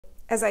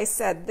as I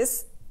said,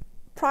 this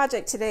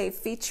project today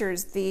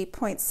features the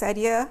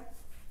Poinsettia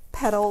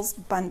Petals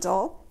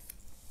Bundle.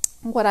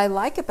 What I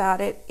like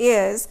about it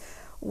is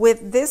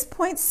with this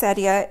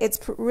poinsettia, it's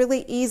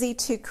really easy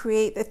to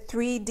create the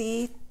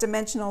 3D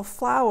dimensional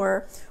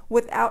flower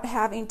without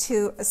having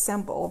to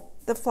assemble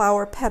the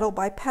flower petal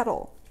by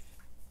petal.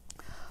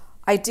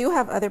 I do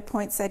have other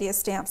poinsettia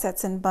stamp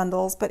sets and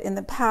bundles, but in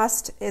the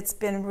past it's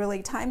been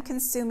really time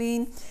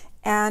consuming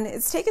and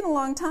it's taken a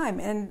long time,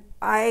 and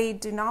I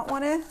do not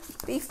want to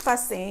be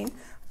fussing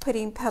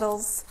putting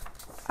petals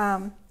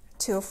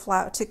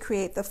to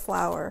create the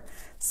flower.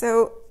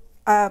 So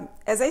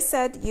as I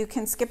said, you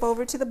can skip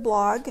over to the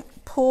blog,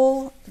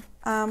 pull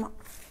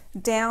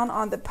down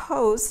on the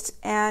post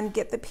and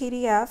get the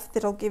PDF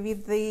that'll give you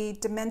the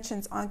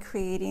dimensions on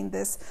creating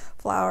this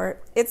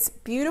flower. It's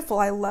beautiful.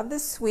 I love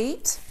this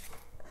suite.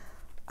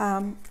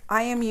 I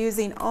am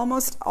using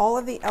almost all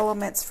of the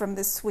elements from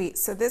this suite.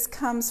 So this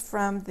comes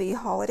from the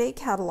holiday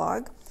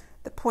catalog,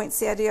 the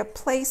Poinsettia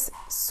Place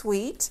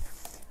suite.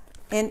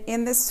 And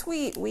in this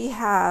suite we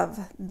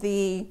have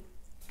the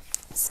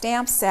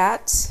stamp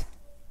set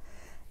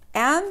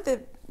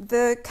and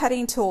the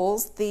cutting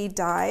tools, the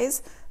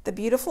dies, the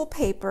beautiful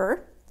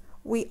paper.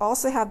 We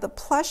also have the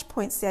plush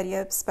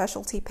poinsettia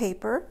specialty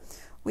paper.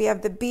 We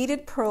have the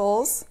beaded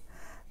pearls,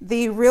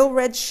 the real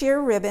red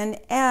sheer ribbon,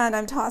 and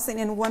I'm tossing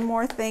in one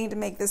more thing to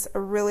make this a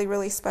really,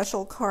 really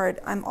special card.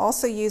 I'm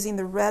also using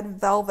the red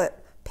velvet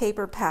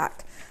paper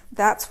pack.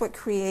 That's what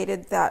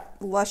created that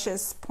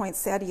luscious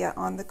poinsettia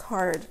on the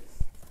card.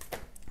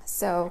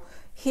 So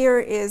here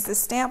is the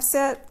stamp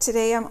set.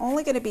 Today I'm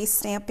only going to be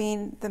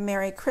stamping the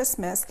Merry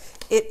Christmas.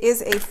 It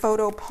is a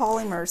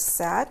photopolymer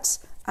set,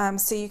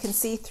 so you can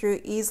see through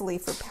easily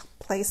for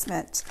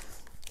placement.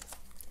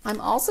 I'm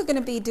also going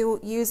to be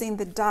using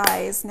the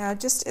dies. Now,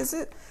 just as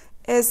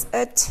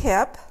a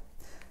tip,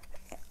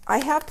 I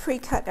have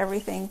pre-cut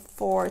everything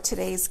for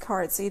today's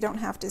card, so you don't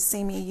have to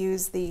see me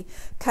use the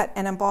cut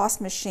and emboss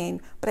machine,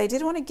 but I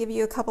did want to give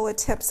you a couple of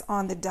tips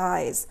on the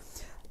dies.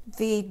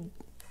 The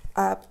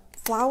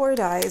flower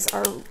dies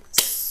are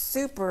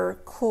super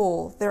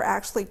cool. They're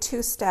actually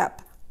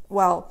two-step.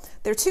 Well,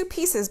 they're two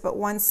pieces, but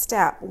one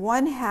step.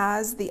 One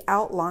has the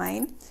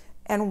outline,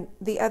 and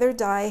the other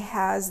die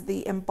has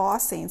the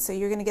embossing, so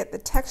you're going to get the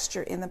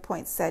texture in the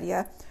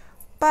poinsettia.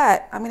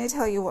 But I'm going to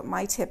tell you what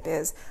my tip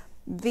is.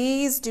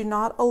 These do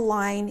not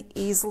align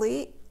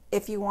easily.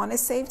 If you want to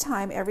save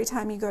time every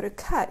time you go to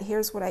cut,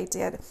 here's what I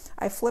did.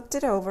 I flipped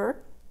it over.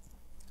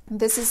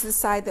 This is the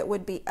side that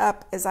would be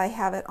up as I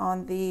have it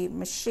on the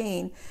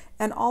machine,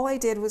 and all I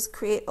did was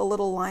create a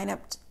little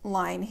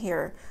line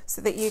here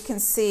so that you can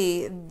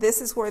see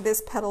this is where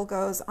this petal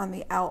goes on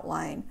the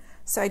outline.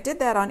 So I did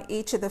that on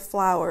each of the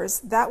flowers.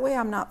 That way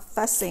I'm not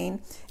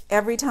fussing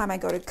every time I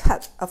go to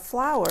cut a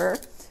flower.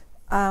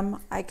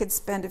 I could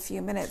spend a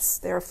few minutes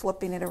there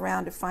flipping it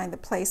around to find the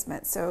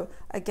placement. So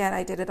again,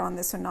 I did it on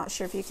this one. Not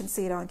sure if you can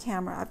see it on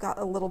camera. I've got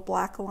a little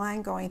black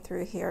line going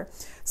through here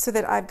so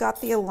that I've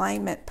got the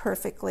alignment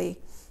perfectly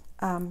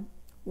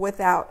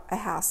without a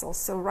hassle.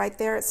 So right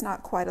there, it's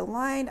not quite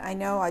aligned. I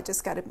know I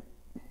just got to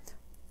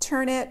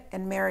turn it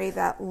and marry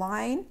that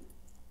line.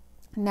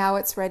 Now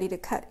it's ready to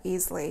cut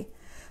easily.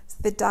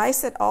 The die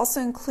set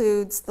also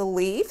includes the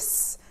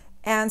leaves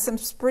and some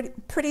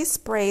pretty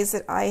sprays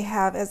that I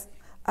have as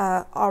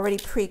already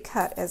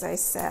pre-cut, as I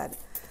said.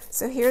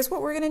 So here's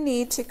what we're going to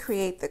need to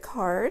create the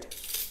card.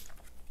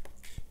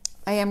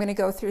 I am going to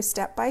go through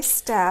step by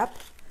step.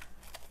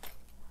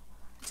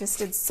 Just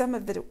did some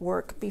of the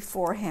work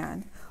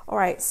beforehand. All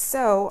right,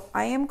 so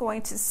I am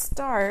going to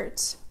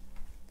start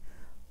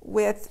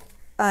with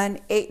an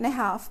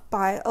 8.5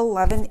 by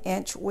 11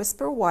 inch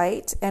Whisper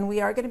White, and we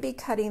are going to be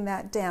cutting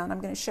that down. I'm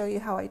going to show you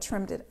how I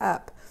trimmed it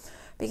up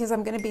because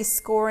I'm going to be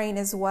scoring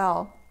as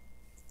well.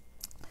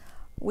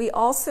 We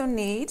also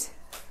need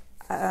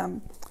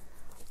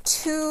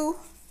 2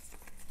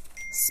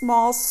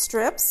 small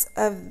strips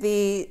of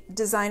the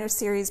Designer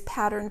Series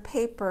pattern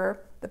paper,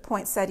 the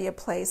Poinsettia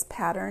Place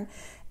pattern,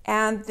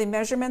 and the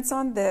measurements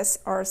on this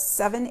are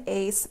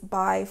 7/8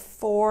 by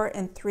 4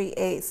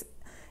 3/8.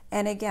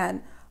 And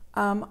again,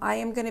 I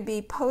am going to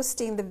be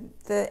posting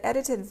the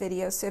edited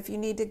video, so if you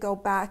need to go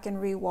back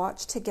and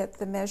re-watch to get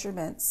the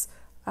measurements,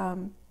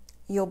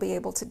 you'll be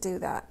able to do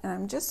that. And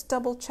I'm just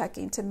double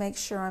checking to make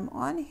sure I'm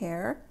on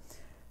here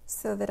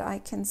so that I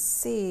can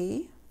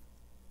see.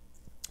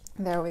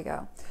 There we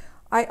go.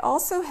 I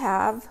also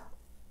have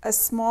a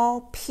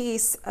small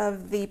piece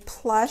of the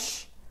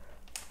plush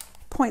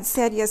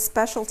Poinsettia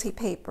specialty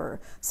paper.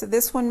 So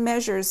this one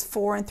measures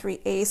 4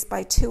 3/8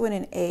 by 2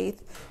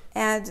 1/8.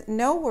 And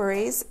no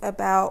worries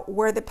about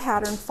where the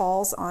pattern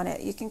falls on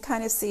it. You can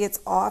kind of see it's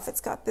off.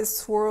 It's got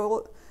this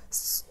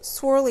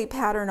swirly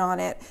pattern on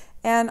it.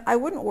 And I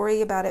wouldn't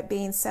worry about it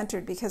being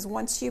centered because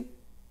once you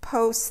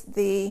post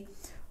the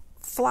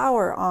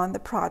flower on the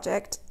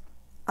project,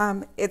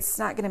 it's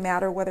not going to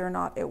matter whether or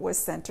not it was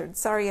centered.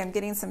 Sorry, I'm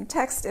getting some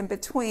text in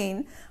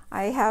between.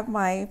 I have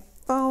my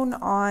phone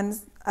on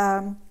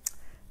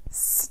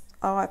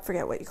oh, I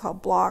forget what you call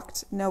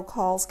blocked, no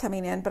calls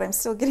coming in, but I'm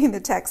still getting the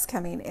text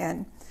coming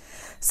in.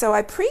 So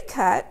I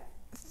pre-cut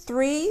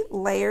 3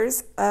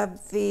 layers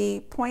of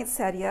the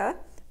poinsettia,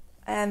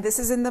 and this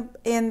is in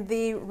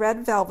the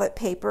red velvet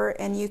paper,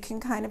 and you can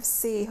kind of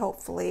see,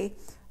 hopefully,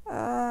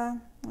 let's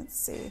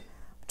see, I'm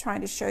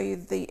trying to show you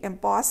the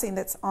embossing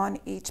that's on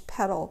each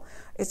petal.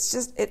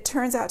 It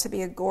turns out to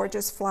be a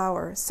gorgeous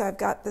flower. So I've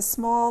got the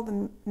small,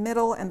 the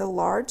middle, and the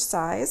large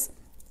size.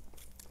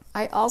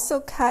 I also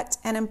cut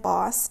and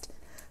embossed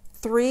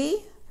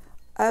 3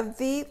 of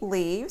the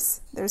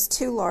leaves. There's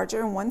 2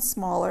 larger and 1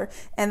 smaller,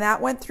 and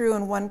that went through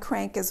in 1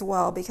 crank as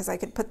well because I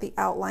could put the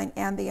outline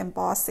and the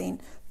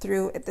embossing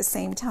through at the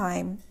same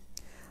time.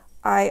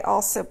 I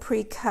also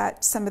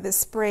pre-cut some of the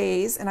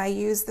sprays, and I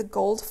used the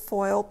gold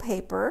foil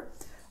paper.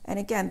 And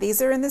again,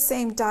 these are in the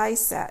same die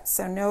set,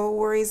 so no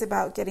worries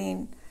about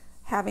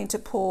having to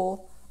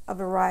pull a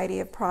variety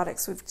of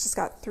products. We've just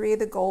got 3 of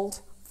the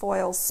gold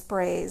foil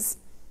sprays.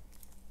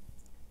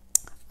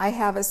 I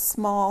have a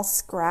small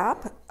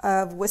scrap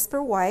of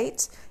Whisper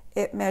White.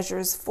 It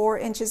measures 4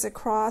 inches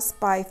across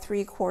by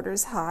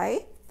 3/4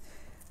 high.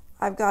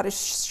 I've got a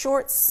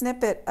short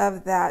snippet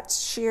of that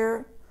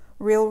sheer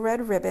real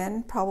red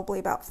ribbon, probably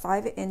about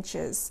 5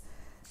 inches.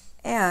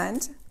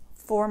 And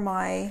for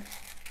my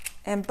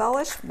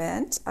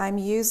embellishment, I'm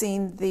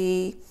using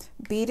the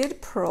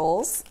beaded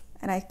pearls,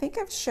 and I think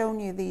I've shown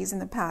you these in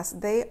the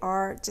past. They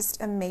are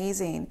just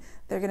amazing.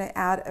 They're going to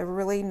add a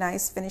really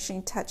nice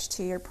finishing touch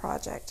to your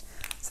project.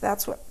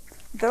 So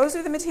those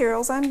are the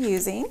materials I'm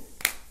using.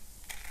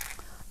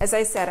 As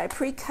I said, I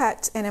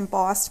pre-cut and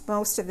embossed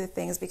most of the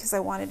things because I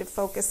wanted to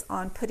focus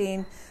on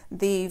putting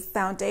the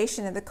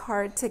foundation of the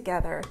card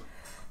together.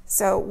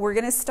 So we're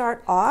going to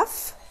start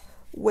off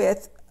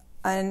with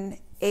an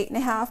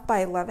 8.5 by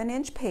 11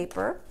 inch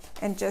paper.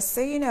 And just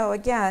so you know,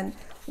 again,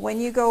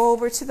 when you go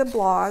over to the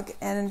blog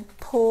and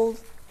pull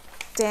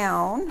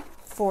down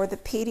for the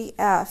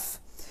PDF,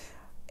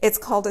 it's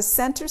called a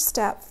center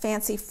step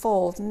fancy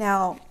fold.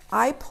 Now,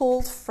 I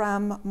pulled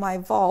from my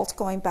vault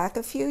going back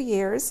a few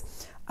years.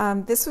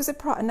 This was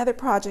another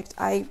project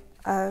I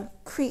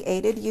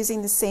created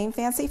using the same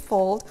fancy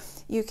fold.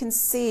 You can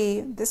see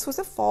this was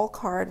a fall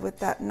card with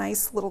that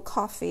nice little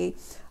coffee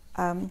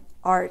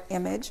art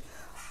image.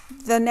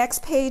 The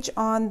next page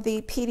on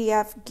the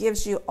PDF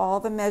gives you all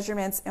the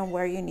measurements and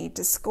where you need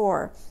to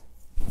score.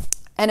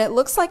 And it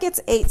looks like it's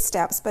 8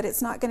 steps, but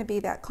it's not going to be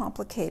that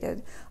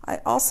complicated. I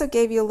also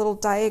gave you a little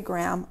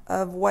diagram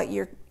of what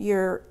your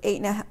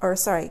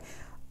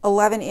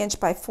 11 inch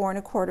by 4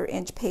 1/4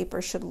 inch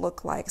paper should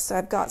look like. So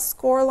I've got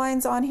score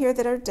lines on here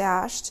that are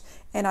dashed,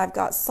 and I've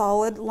got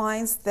solid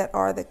lines that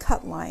are the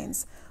cut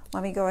lines.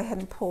 Let me go ahead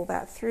and pull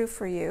that through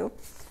for you.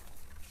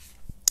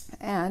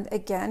 And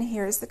again,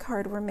 here's the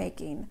card we're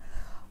making.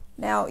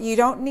 Now, you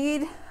don't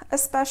need a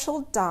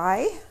special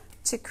die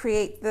to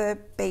create the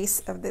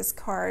base of this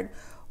card.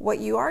 What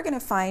you are going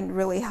to find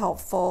really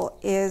helpful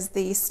is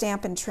the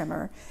Stampin'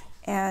 Trimmer.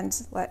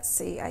 And let's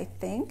see, I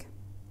think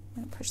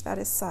I'm going to push that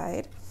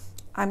aside.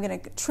 I'm going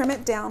to trim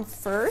it down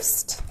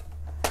first,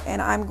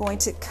 and I'm going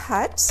to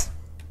cut.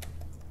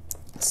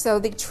 So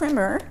the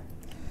trimmer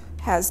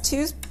has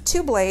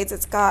two blades.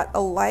 It's got a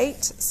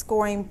light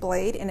scoring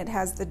blade, and it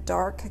has the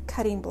dark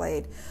cutting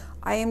blade.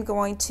 I am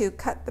going to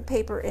cut the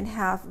paper in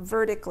half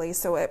vertically,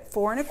 so at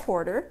 4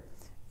 1/4,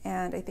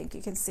 and I think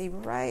you can see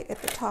right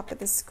at the top of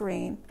the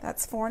screen,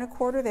 that's 4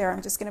 1/4 there.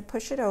 I'm just going to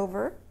push it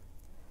over.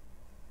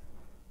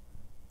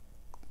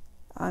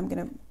 I'm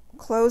going to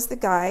close the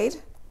guide,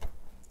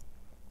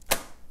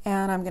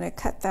 and I'm going to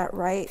cut that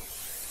right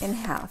in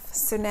half.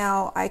 So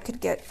now I could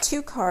get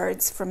 2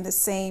 cards from the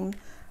same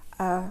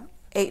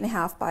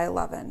 8.5 by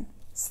 11.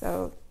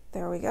 So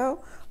there we go.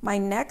 My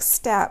next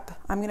step,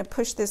 I'm going to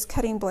push this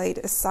cutting blade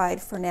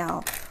aside for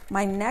now.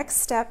 My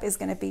next step is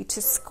going to be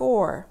to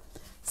score.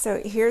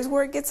 So here's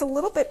where it gets a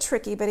little bit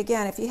tricky, but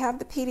again, if you have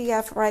the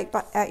PDF right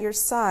at your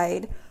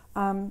side,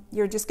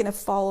 you're just going to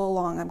follow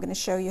along. I'm going to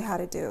show you how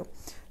to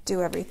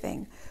do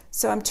everything.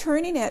 So I'm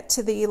turning it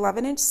to the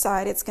 11 inch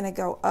side. It's going to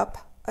go up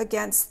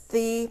against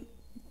the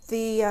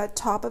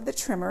top of the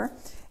trimmer,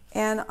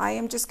 and I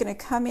am just going to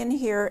come in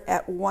here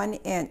at 1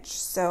 inch.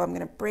 So I'm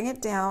going to bring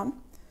it down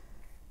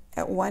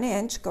at 1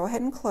 inch. Go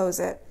ahead and close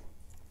it.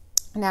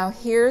 Now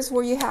here's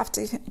where you have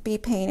to be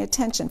paying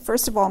attention.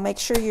 First of all, make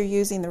sure you're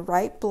using the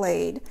right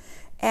blade,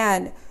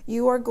 and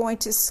you are going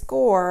to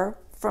score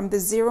from the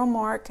 0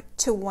 mark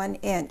to 1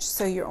 inch.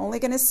 So you're only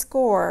going to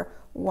score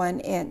 1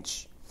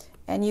 inch.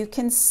 And you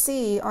can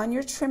see on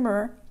your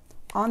trimmer,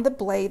 on the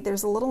blade,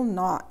 there's a little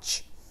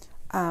notch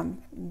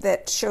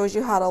that shows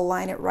you how to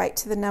line it right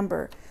to the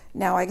number.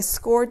 Now I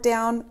scored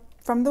down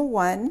from the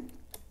 1.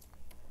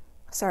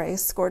 Sorry, I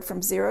scored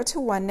from 0 to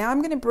 1. Now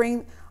I'm going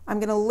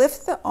to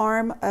lift the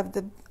arm of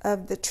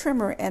the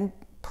trimmer and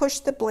push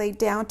the blade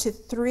down to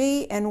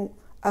 3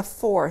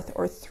 1/4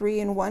 or 3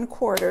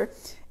 1/4,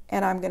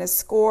 and I'm going to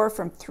score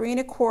from 3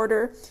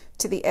 1/4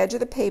 to the edge of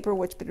the paper,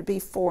 which would be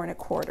 4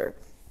 1/4.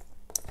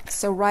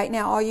 So right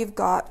now all you've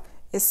got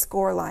is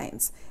score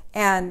lines.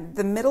 and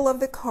the middle of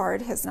the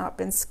card has not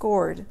been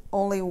scored,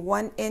 only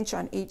 1 inch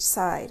on each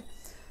side.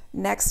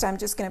 Next, I'm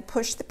just going to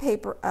push the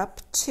paper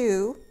up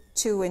to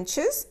 2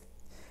 inches,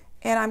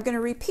 and I'm going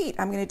to repeat.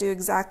 I'm going to do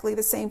exactly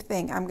the same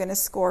thing. I'm going to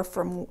score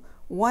from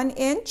 1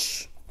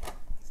 inch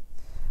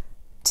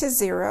to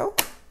 0,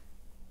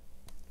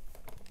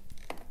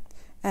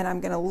 and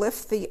I'm going to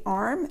lift the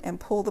arm and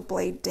pull the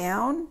blade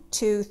down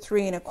to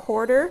 3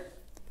 1/4,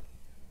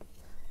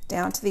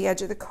 down to the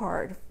edge of the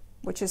card,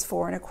 which is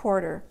 4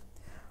 1/4.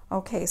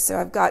 Okay, so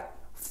I've got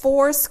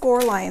 4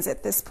 score lines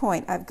at this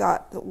point. I've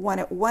got one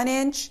at 1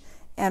 inch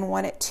and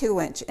one at 2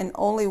 inch, and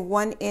only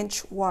 1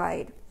 inch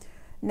wide.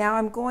 Now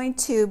I'm going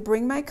to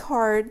bring my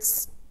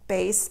card's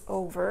base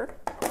over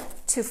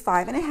to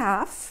 5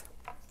 1/2,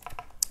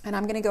 and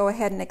I'm going to go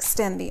ahead and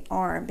extend the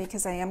arm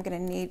because I am going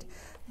to need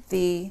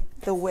the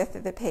width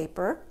of the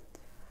paper.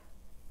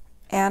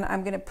 And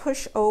I'm going to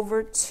push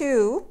over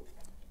to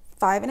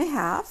 5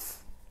 1/2.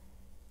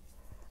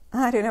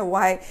 I don't know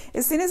why.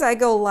 As soon as I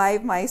go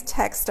live, my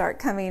texts start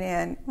coming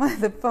in.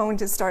 The phone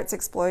just starts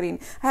exploding.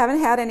 I haven't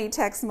had any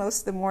texts most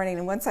of the morning,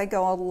 and once I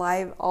go all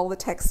live, all the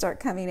texts start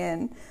coming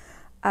in.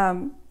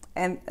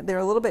 And they're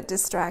a little bit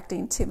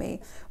distracting to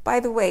me. By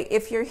the way,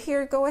 if you're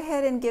here, go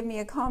ahead and give me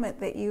a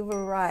comment that you've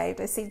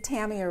arrived. I see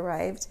Tammy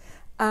arrived.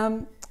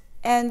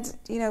 And,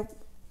 you know,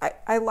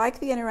 I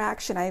like the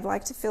interaction. I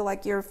like to feel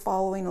like you're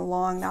following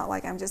along, not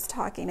like I'm just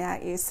talking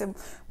at you. So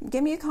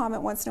give me a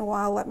comment once in a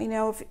while. Let me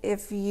know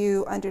if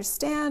you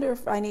understand or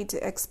if I need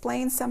to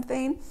explain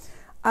something.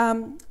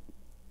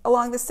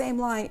 Along the same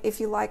line, if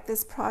you like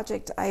this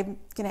project, I'm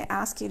going to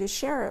ask you to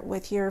share it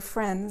with your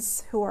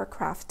friends who are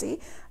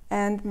crafty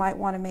and might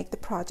want to make the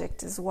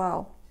project as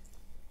well.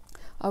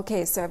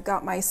 Okay, so I've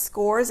got my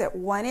scores at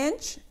 1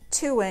 inch,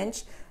 2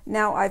 inch.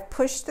 Now I've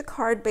pushed the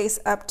card base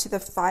up to the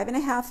 5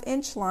 1/2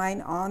 inch line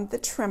on the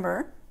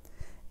trimmer.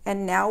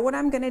 And now what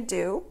I'm going to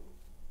do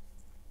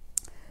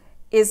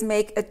is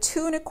make a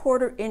 2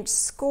 1/4 inch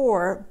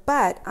score,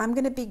 but I'm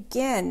going to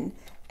begin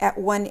at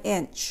 1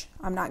 inch.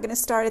 I'm not going to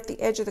start at the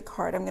edge of the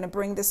card. I'm going to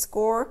bring the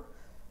score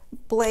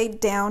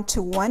blade down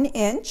to 1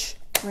 inch.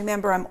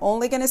 Remember, I'm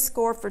only going to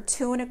score for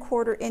 2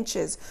 1/4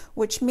 inches,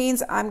 which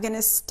means I'm going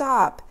to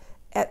stop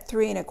at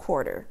 3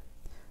 1/4.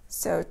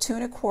 So 2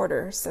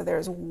 1/4. So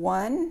there's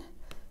 1,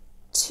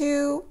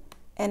 2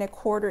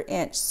 1/4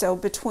 inch. So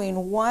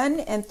between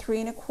 1 and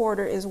 3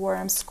 1/4 is where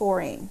I'm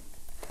scoring.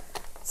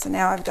 So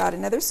now I've got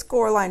another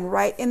score line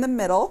right in the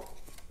middle,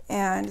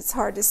 and it's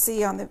hard to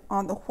see on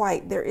the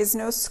white. There is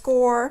no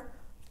score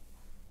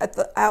at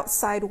the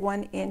outside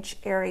 1 inch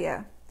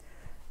area.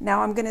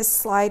 Now I'm going to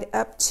slide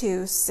up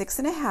to 6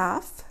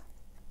 1/2,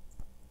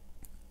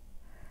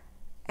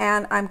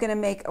 and I'm going to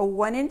make a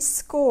 1 inch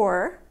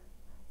score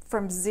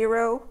from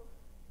 0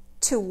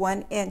 to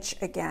 1 inch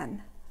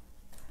again.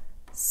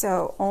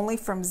 So only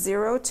from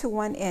 0 to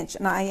 1 inch,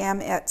 and I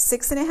am at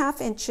 6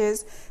 1/2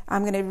 inches.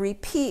 I'm going to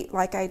repeat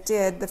like I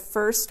did the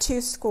first 2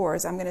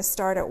 scores. I'm going to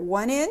start at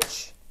 1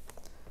 inch,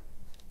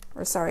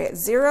 or sorry, at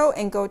 0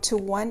 and go to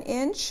 1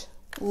 inch,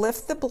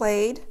 lift the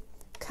blade,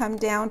 come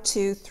down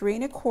to 3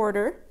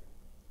 1/4,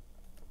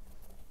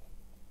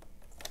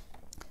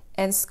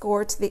 and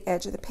score to the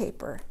edge of the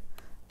paper.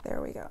 There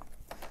we go.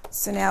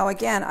 So now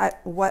again,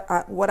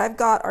 what I've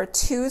got are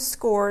 2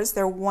 scores.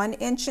 They're 1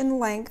 inch in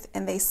length,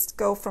 and they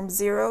go from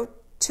 0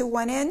 to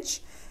 1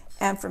 inch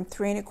and from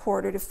 3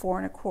 1/4 to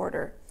 4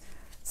 1/4.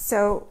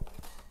 So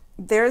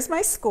there's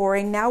my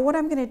scoring. Now what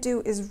I'm going to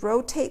do is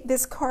rotate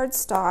this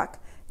cardstock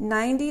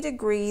 90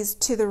 degrees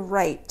to the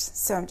right.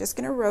 So I'm just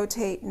going to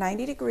rotate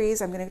 90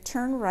 degrees. I'm going to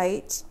turn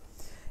right,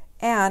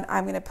 and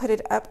I'm going to put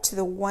it up to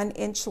the 1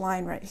 inch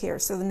line right here.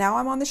 So now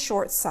I'm on the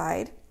short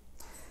side,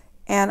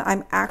 and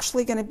I'm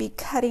actually going to be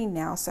cutting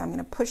now. So I'm going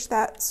to push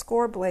that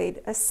score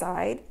blade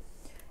aside,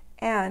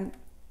 and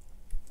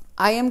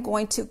I am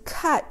going to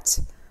cut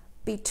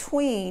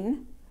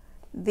between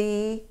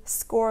the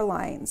score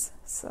lines.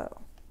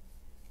 So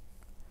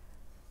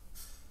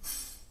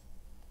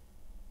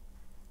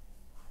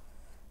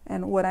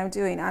and what I'm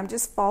doing, I'm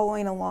just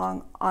following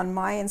along on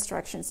my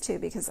instructions too,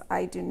 because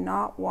I do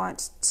not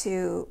want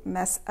to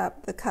mess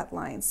up the cut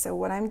lines. So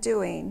what I'm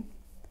doing,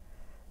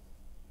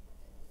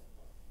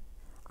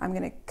 I'm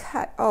going to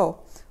cut,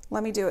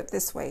 let me do it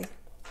this way.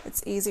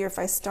 It's easier if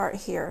I start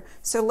here.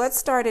 So let's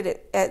start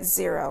it at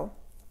 0.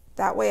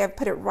 That way I've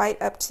put it right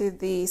up to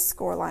the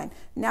score line.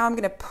 Now I'm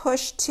going to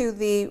push to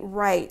the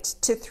right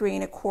to 3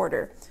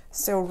 1/4.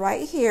 So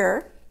right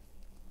here,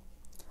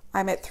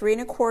 I'm at 3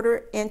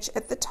 1/4 inch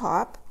at the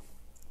top,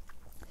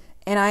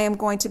 and I am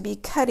going to be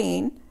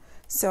cutting.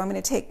 So I'm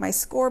going to take my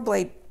score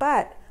blade,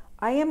 but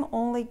I am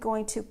only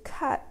going to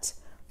cut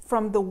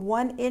from the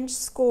 1 inch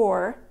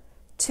score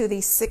to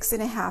the 6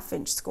 1/2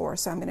 inch score.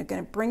 So I'm going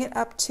to bring it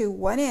up to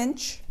 1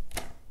 inch,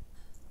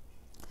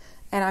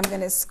 and I'm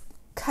going to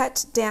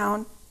cut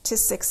down to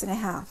 6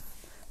 1/2.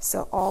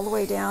 So all the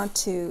way down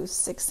to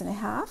 6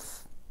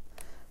 1/2.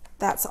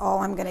 That's all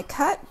I'm going to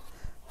cut.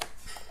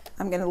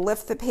 I'm going to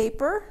lift the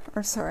paper,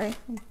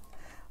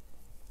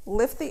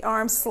 lift the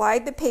arm,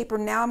 slide the paper.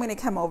 Now I'm going to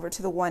come over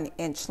to the 1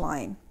 inch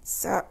line.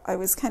 So I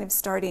was kind of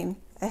starting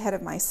ahead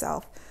of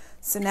myself.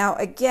 So now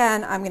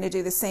again, I'm going to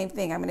do the same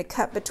thing. I'm going to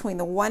cut between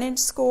the 1 inch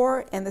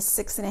score and the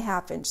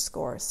 6.5 inch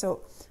score.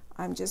 So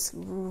I'm just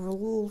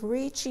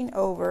reaching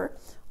over.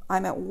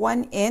 I'm at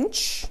 1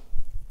 inch.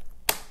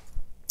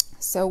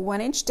 So 1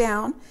 inch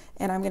down,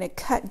 and I'm going to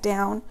cut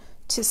down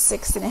to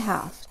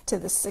 6.5, to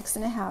the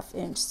 6.5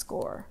 inch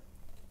score.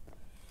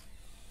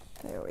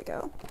 There we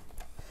go.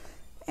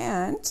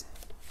 And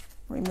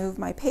remove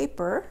my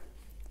paper.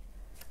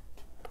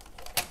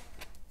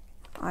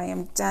 I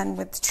am done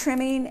with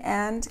trimming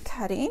and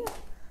cutting.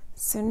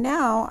 So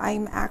now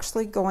I'm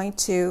actually going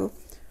to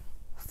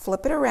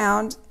flip it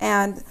around,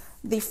 and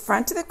the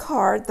front of the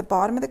card, the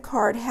bottom of the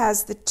card,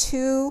 has the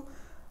two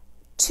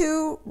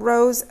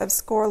rows of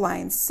score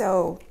lines.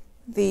 So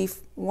the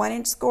 1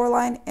 inch score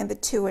line and the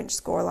 2 inch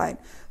score line.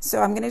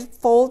 So I'm going to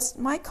fold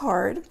my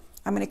card.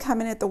 I'm going to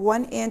come in at the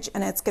 1 inch,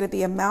 and it's going to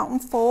be a mountain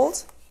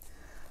fold.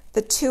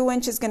 The 2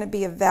 inch is going to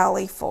be a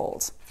valley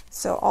fold.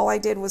 So all I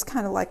did was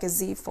kind of like a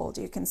Z fold,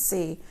 you can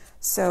see.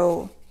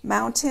 So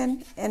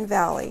mountain and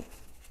valley.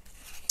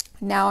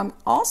 Now I'm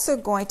also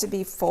going to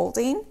be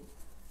folding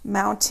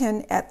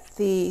mountain at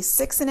the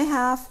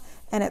 6.5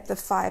 and at the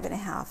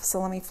 5.5.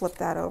 So let me flip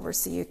that over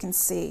so you can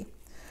see.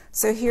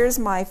 So here's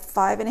my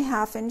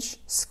 5.5 inch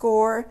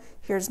score.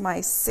 Here's my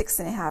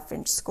 6.5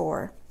 inch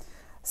score.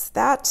 So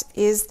that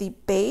is the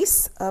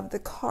base of the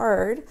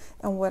card.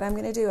 And what I'm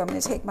going to do, I'm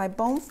going to take my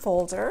bone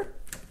folder,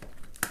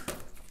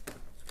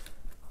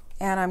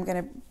 and I'm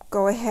going to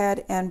go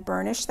ahead and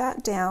burnish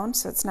that down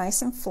so it's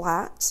nice and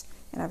flat.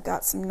 And I've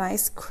got some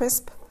nice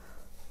crisp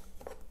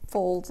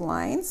fold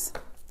lines.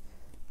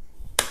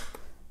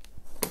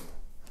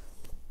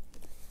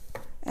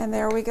 And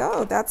there we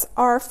go. That's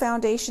our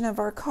foundation of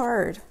our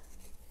card.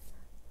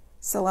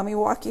 So let me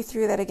walk you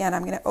through that again.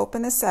 I'm going to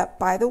open this up.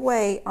 By the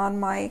way, on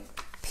my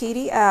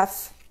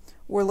PDF,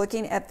 we're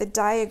looking at the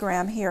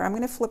diagram here. I'm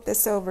going to flip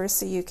this over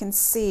so you can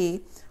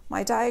see.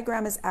 My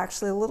diagram is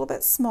actually a little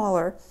bit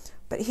smaller,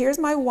 but here's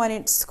my 1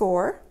 inch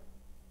score,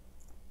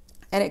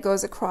 and it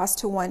goes across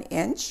to 1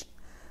 inch.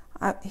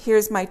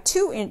 Here's my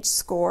 2 inch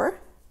score,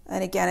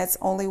 and again, it's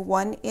only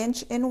 1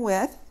 inch in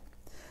width.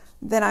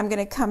 Then I'm going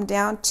to come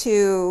down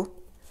to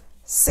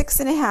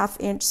 6.5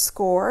 inch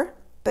score,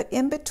 but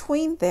in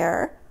between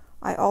there,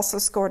 I also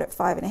scored at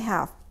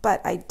 5.5,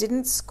 but I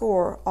didn't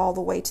score all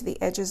the way to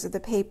the edges of the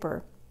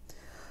paper.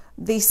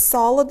 The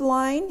solid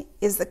line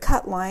is the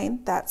cut line.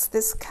 That's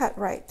this cut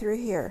right through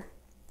here.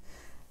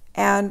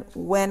 And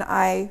when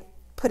I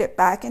put it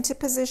back into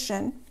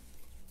position,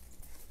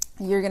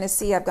 you're going to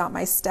see I've got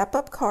my step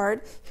up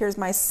card. Here's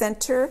my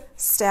center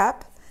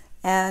step,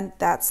 and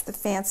that's the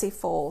fancy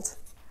fold.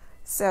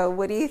 So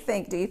what do you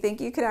think? Do you think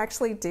you could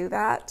actually do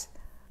that?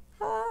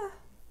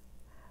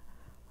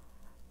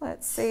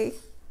 Let's see.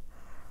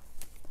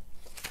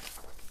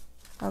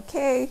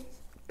 Okay,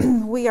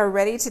 we are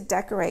ready to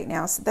decorate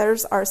now. So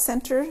there's our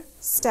center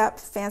step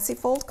fancy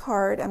fold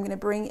card. I'm going to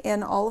bring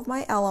in all of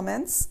my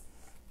elements.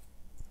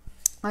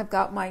 I've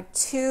got my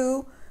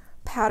 2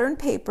 pattern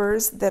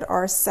papers that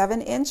are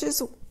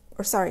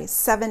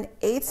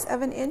 7/8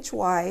 of an inch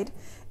wide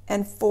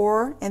and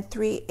 4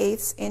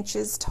 3/8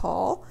 inches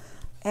tall.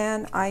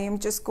 And I am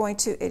just going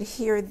to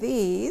adhere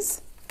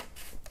these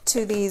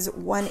to these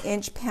 1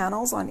 inch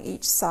panels on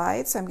each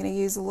side. So I'm going to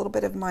use a little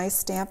bit of my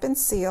Stamp and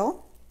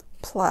Seal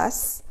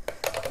Plus,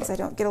 because I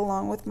don't get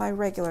along with my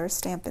regular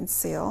Stamp and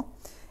Seal.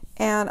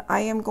 And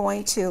I am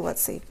going to,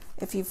 let's see,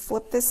 if you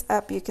flip this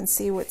up, you can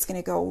see what's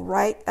going to go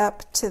right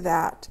up to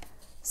that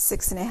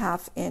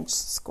 6.5 inch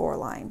score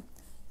line.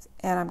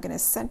 And I'm going to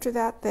center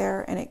that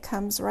there, and it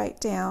comes right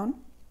down.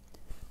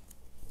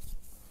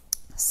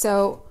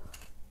 So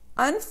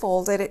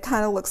unfolded, it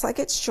kind of looks like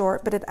it's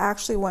short, but it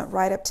actually went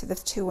right up to the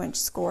 2 inch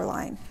score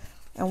line.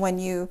 And when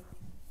you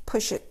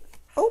push it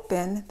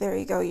open, there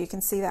you go, you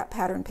can see that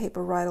pattern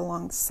paper right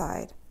along the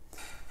side.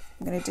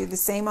 I'm going to do the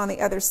same on the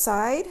other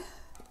side.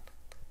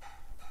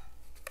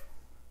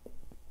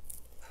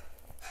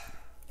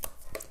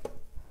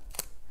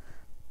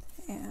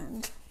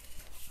 And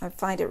I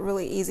find it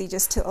really easy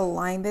just to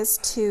align this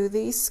to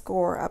the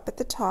score up at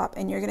the top,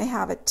 and you're going to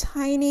have a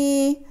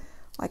tiny,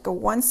 like a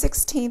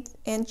 1/16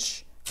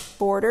 inch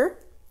border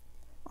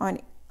on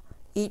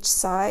each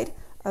side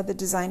of the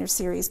Designer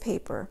Series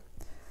paper.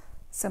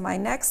 So my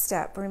next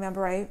step,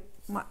 remember I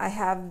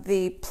have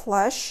the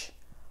plush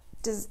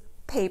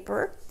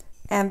paper,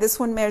 and this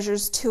one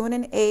measures 2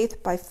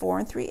 1/8 by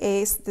 4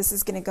 3/8. This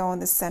is going to go in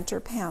the center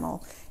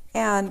panel.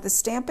 And the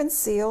Stamp and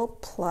Seal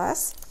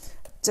Plus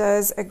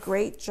does a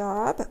great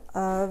job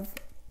of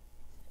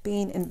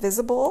being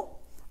invisible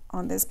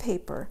on this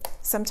paper.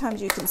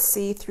 Sometimes you can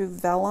see through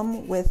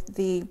vellum with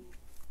the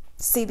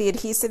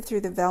adhesive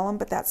through the vellum,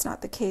 but that's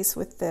not the case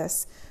with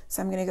this.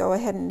 So I'm going to go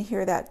ahead and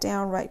adhere that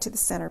down right to the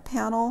center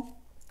panel.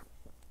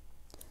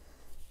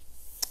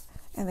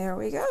 And there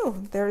we go.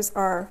 There's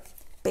our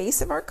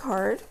base of our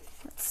card.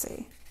 Let's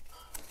see.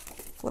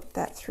 Flip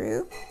that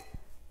through.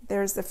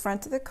 there's the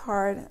front of the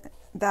card.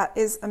 That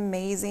is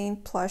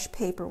amazing plush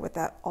paper with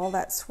all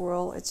that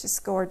swirl. It's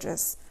just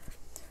gorgeous.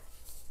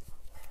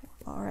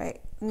 All right,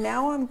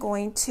 now I'm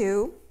going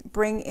to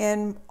bring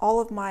in all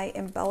of my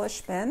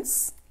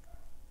embellishments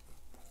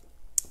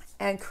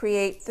and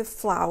create the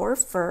flower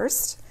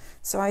first.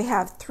 So I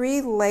have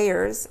 3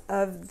 layers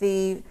of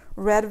the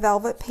red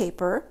velvet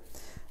paper,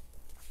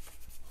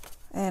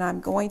 and I'm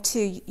going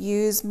to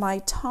use my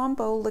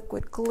Tombow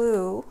liquid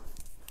glue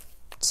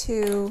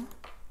to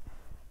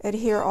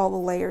adhere all the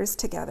layers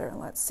together. And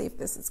let's see if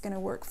this is going to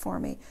work for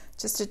me.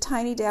 Just a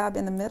tiny dab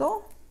in the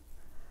middle,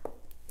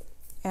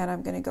 and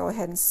I'm going to go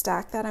ahead and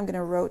stack that. I'm going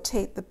to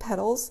rotate the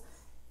petals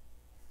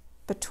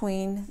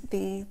between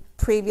the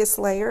previous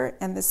layer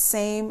and the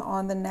same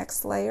on the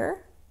next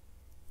layer.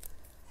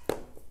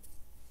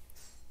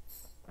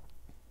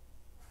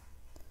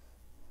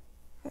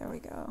 There we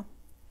go.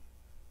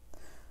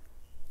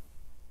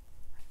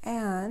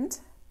 And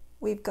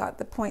we've got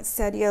the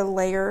poinsettia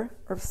layer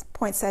or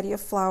poinsettia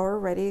flower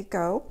ready to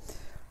go.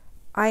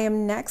 I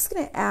am next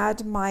going to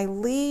add my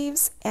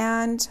leaves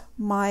and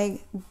my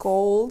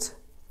gold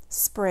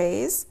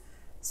sprays.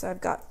 So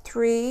I've got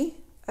 3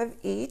 of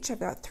each. I've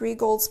got 3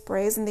 gold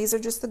sprays, and these are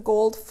just the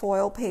gold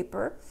foil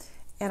paper.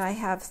 And I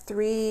have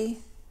 3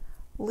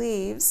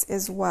 leaves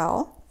as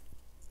well.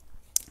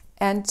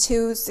 And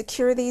to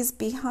secure these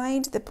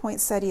behind the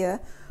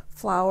poinsettia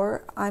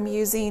flower, I'm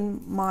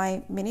using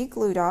my mini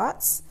glue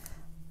dots.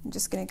 I'm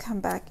just going to come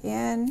back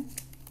in,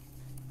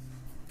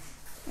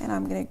 and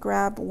I'm going to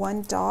grab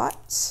 1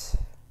 dot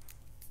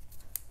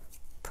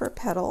per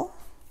petal.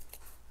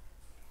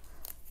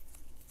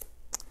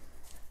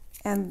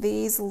 And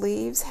these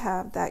leaves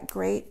have that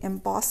great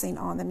embossing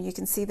on them. You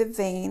can see the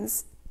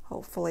veins,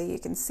 hopefully you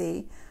can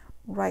see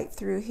right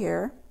through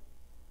here.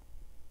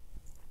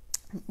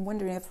 I'm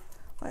wondering if,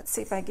 let's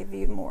see if I give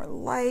you more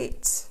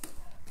light.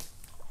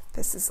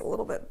 This is a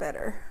little bit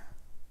better.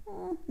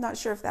 Not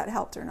sure if that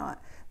helped or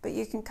not, but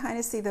you can kind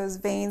of see those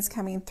veins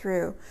coming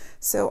through.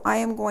 So I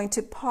am going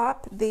to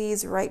pop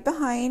these right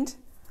behind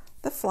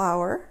the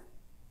flower.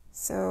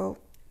 So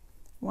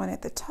 1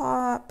 at the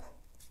top,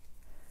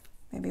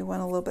 maybe 1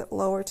 a little bit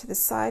lower to the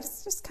side.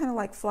 It's just kind of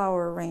like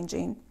flower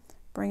arranging.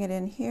 Bring it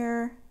in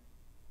here.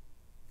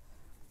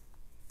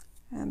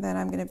 And then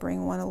I'm going to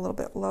bring 1 a little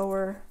bit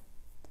lower.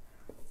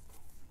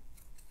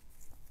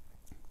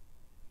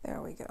 There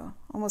we go,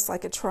 almost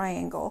like a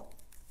triangle.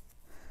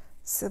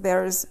 So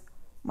there's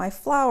my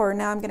flower.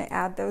 Now I'm going to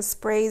add those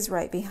sprays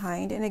right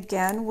behind, and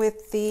again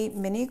with the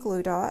mini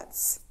glue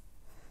dots.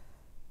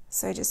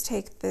 So I just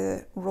take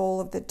the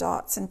roll of the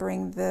dots and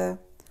bring the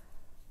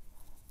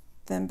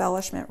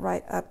embellishment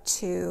right up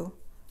to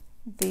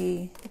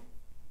the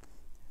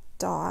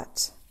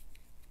dot.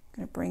 I'm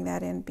going to bring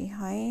that in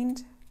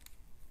behind.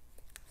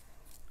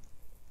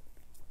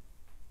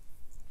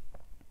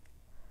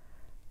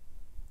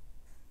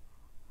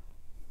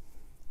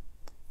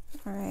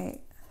 All right.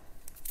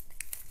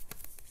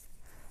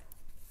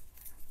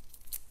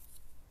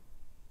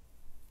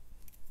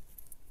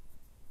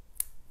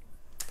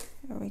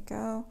 There we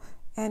go.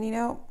 And you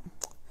know,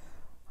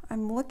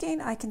 I'm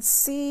looking, I can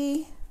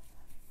see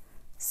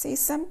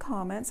some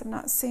comments. I'm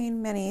not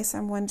seeing many, so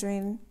I'm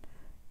wondering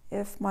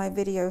if my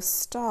video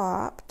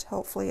stopped.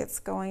 Hopefully it's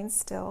going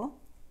still.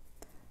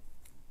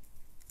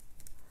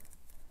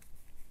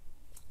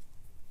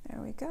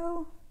 There we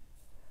go.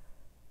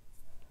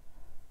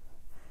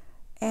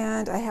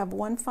 And I have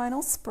 1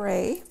 final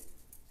spray.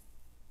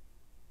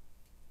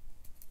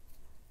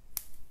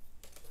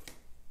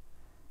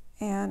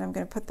 And I'm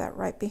going to put that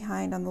right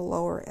behind on the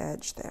lower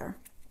edge there.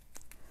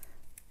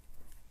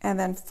 And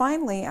then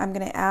finally, I'm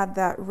going to add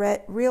that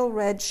real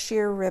red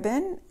sheer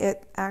ribbon.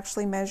 It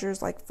actually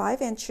measures like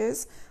 5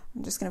 inches.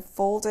 I'm just going to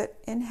fold it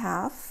in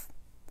half.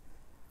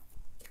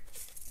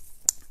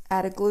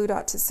 Add a glue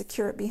dot to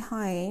secure it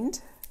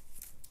behind.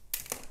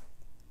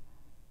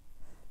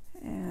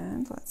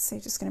 And let's see,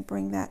 just going to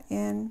bring that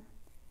in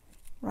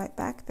right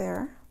back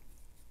there.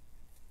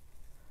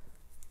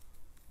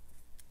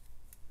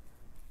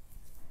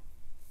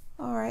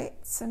 All right,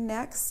 so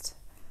next,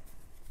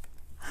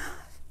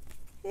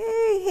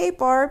 yay, hey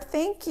Barb,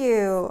 thank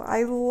you.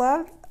 I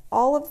love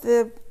all of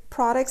the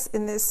products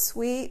in this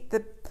suite.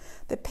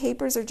 The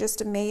papers are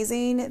just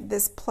amazing.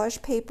 This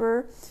plush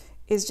paper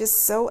is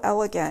just so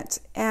elegant,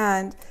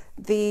 and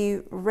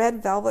the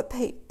red velvet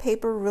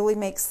paper really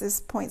makes this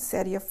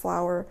poinsettia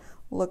flower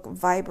look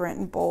vibrant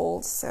and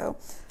bold. So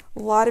a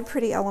lot of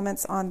pretty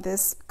elements on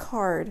this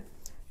card.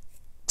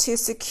 To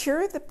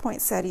secure the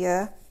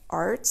poinsettia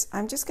art,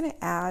 I'm just going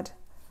to add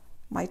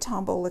my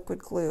Tombow liquid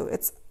glue.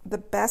 It's the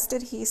best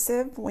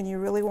adhesive when you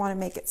really want to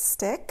make it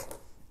stick.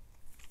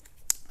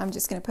 I'm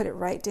just going to put it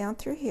right down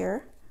through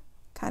here,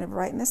 kind of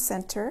right in the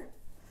center.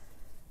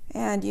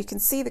 And you can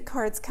see the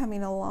cards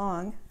coming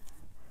along.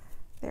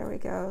 There we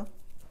go.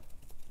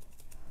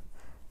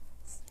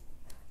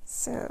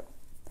 So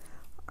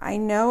I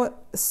know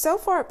so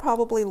far it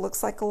probably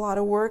looks like a lot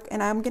of work,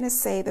 and I'm going to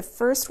say the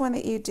first one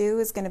that you do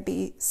is going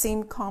to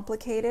seem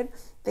complicated.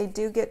 They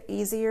do get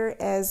easier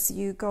as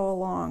you go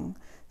along.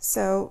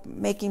 So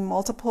making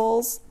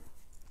multiples.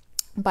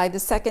 By the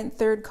second,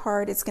 third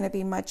card, it's going to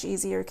be much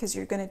easier because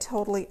you're going to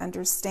totally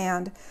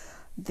understand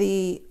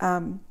the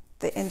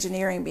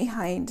engineering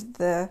behind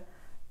the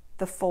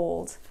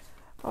fold.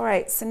 All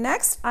right, so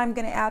next I'm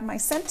going to add my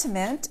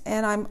sentiment,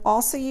 and I'm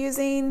also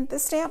using the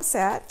stamp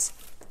set.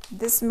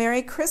 This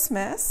Merry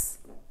Christmas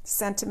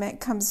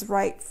sentiment comes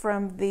right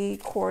from the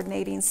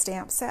coordinating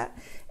stamp set,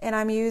 and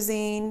I'm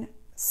using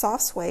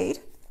soft suede.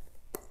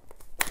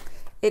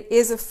 It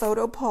is a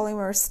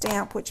photopolymer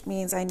stamp, which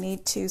means I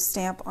need to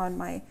stamp on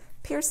my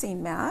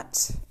piercing mat.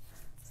 So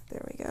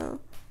there we go.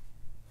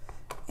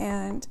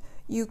 And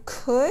you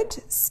could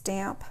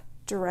stamp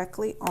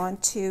directly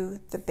onto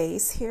the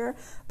base here,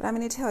 but I'm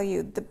going to tell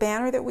you, the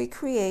banner that we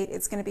create,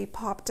 it's going to be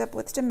popped up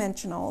with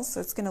dimensionals, so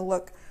it's going to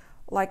look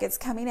like it's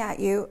coming at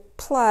you.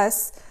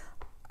 Plus,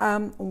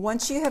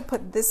 once you have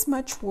put this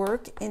much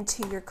work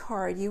into your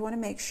card, you want to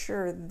make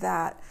sure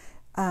that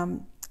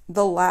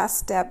the last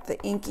step,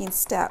 the inking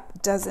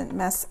step, doesn't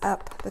mess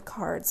up the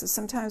card. So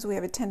sometimes we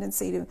have a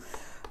tendency to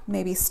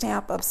maybe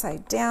stamp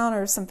upside down,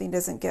 or something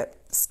doesn't get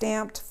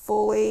stamped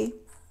fully.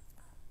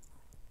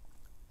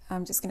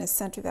 I'm just going to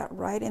center that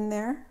right in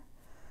there.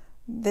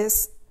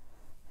 This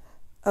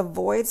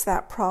avoids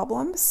that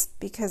problem,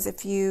 because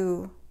if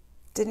you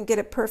didn't get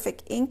a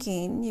perfect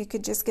inking, you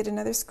could just get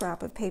another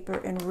scrap of paper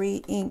and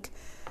re-ink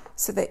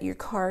so that your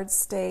card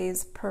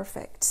stays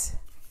perfect.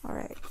 All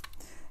right.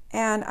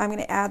 And I'm going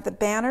to add the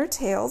banner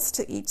tails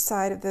to each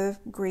side of the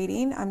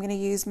greeting. I'm going to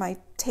use my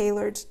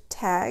tailored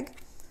tag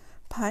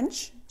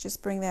punch.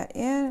 Just bring that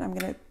in. I'm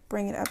going to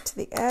bring it up to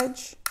the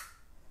edge.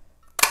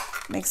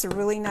 Makes a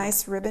really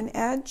nice ribbon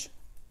edge.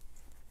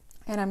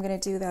 And I'm going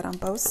to do that on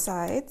both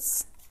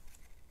sides.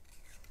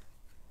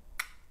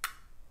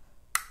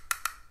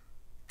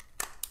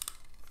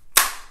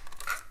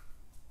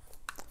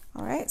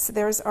 All right, so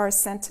there's our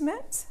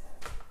sentiment.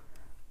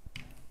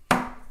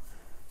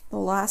 The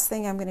last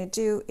thing I'm going to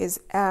do is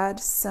add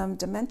some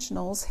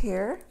dimensionals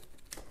here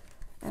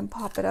and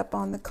pop it up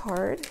on the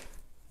card.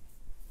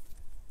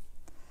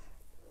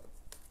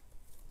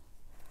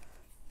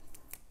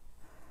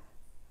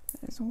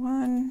 There's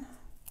one,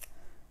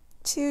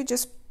 two,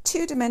 just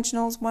two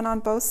dimensionals, one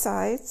on both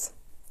sides.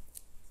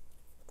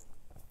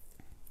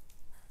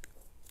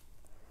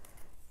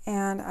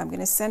 And I'm going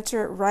to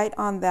center it right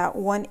on that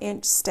 1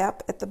 inch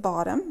step at the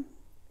bottom.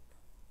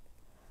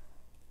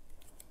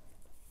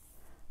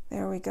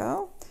 There we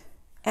go.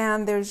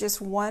 And there's just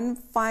one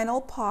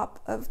final pop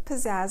of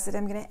pizzazz that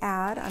I'm going to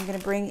add. I'm going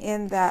to bring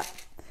in that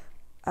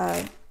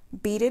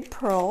beaded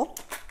pearl.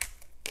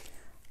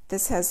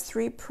 This has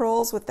 3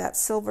 pearls with that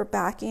silver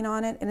backing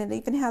on it, and it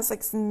even has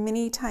like some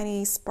mini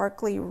tiny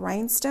sparkly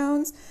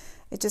rhinestones.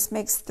 It just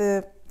makes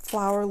the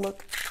flower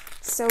look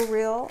so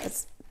real.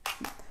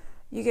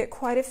 You get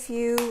quite a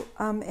few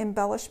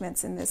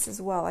embellishments in this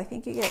as well. I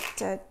think you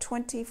get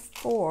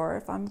 24,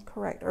 if I'm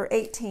correct, or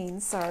 18,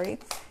 sorry.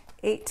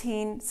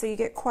 18, so you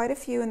get quite a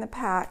few in the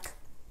pack.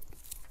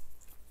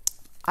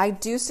 I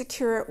do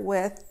secure it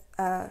with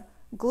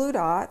glue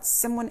dots.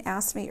 Someone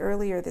asked me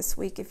earlier this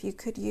week if you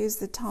could use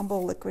the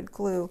Tombow liquid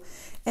glue,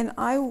 and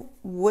I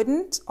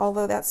wouldn't,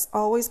 although that's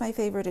always my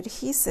favorite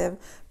adhesive.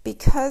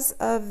 Because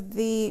of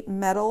the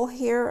metal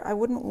here, I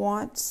wouldn't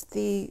want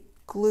the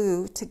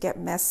glue to get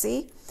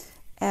messy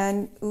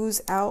and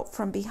ooze out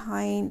from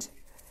behind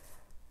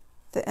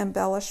the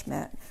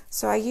embellishment.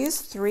 So I use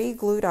 3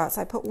 glue dots.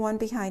 I put one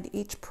behind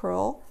each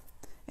pearl,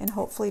 and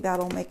hopefully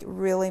that'll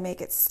really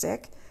make it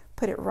stick.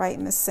 Put it right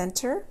in the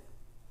center.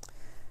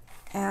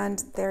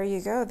 And there you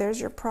go, there's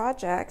your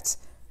project.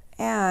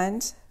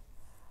 And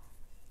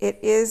it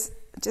is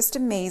just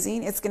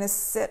amazing. It's going to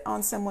sit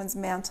on someone's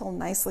mantle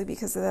nicely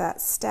because of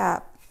that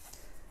step.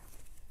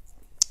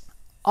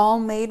 All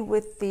made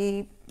with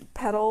the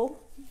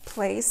Petal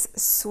Place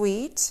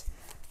Suite.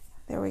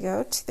 There we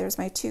go, there's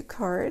my 2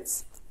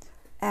 cards.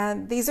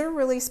 And these are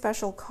really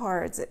special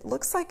cards. It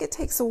looks like it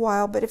takes a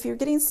while, but if you're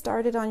getting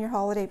started on your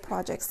holiday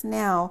projects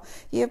now,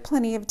 you have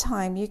plenty of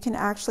time. You can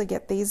actually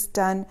get these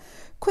done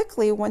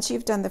quickly once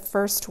you've done the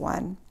first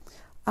one.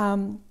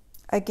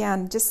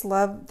 Again, just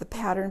love the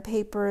pattern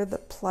paper, the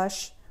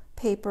plush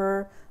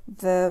paper,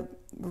 the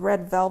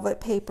red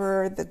velvet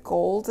paper, the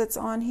gold that's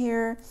on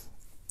here.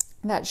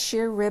 That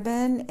sheer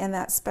ribbon and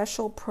that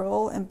special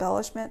pearl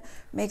embellishment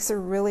makes a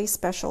really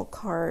special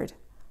card.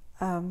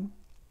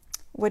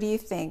 What do you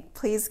think?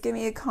 Please give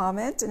me a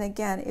comment. And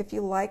again, if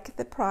you like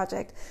the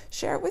project,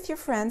 share it with your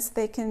friends.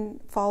 They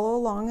can follow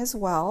along as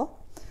well.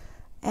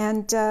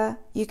 And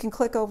you can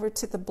click over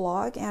to the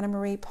blog,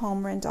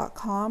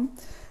 AnnaMariePalmgren.com,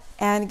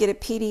 and get a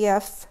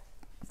PDF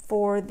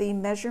for the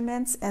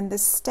measurements and the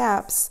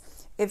steps.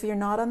 If you're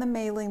not on the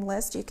mailing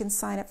list, you can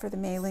sign up for the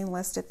mailing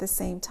list at the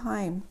same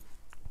time.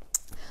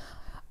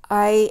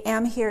 I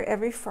am here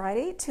every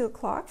Friday, 2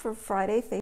 o'clock, for Friday